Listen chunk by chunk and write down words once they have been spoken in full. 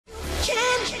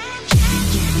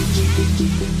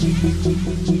They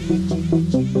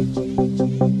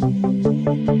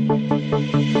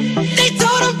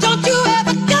told him, don't you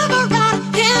ever come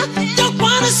around here. Don't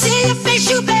wanna see your face,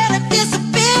 you better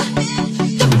disappear.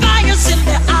 The fire's in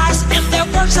their eyes and their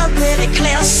words are really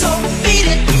clear. So beat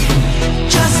it,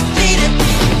 just beat it.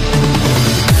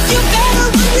 You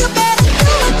better run, you better do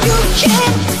what you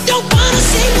can. Don't wanna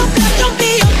see no blood, don't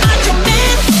be a macho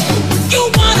man. You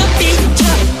wanna be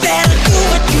tough, better do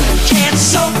what you can.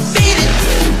 So beat it,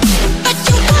 but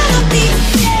you wanna be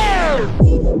fair.